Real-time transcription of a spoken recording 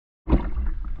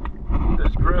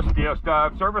service, DS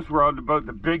service. We're on the boat,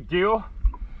 the Big Deal.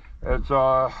 It's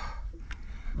at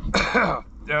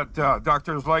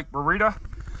Doctor's Lake Marina.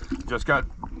 Just got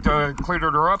cleaned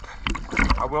her up.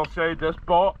 I will say this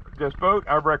boat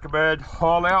I recommend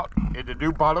haul out in the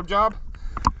new bottom job.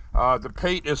 The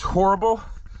paint is horrible.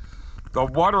 The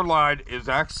water line is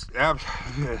it's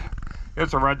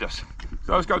horrendous.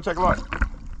 So let's go take a look.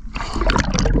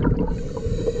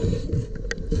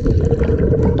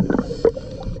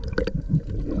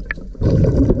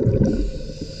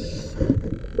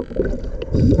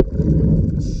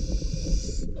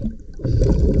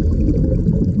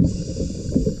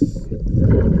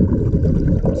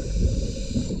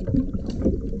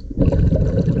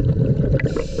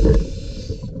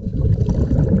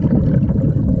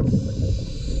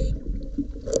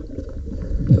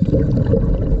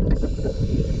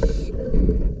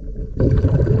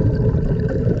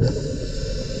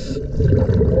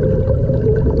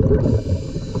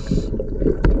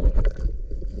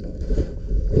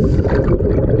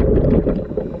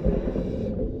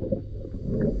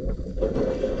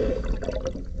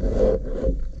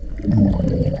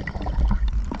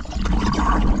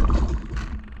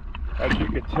 As you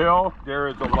can tell, there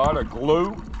is a lot of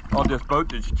glue on this boat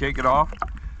that you can't get off.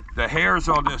 The hairs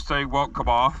on this thing won't come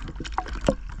off.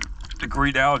 The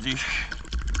green algae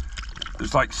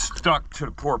is like stuck to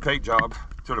the poor paint job,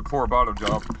 to the poor bottom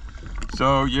job.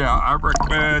 So yeah, I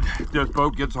recommend this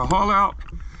boat gets a haul out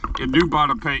and new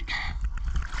bottom paint.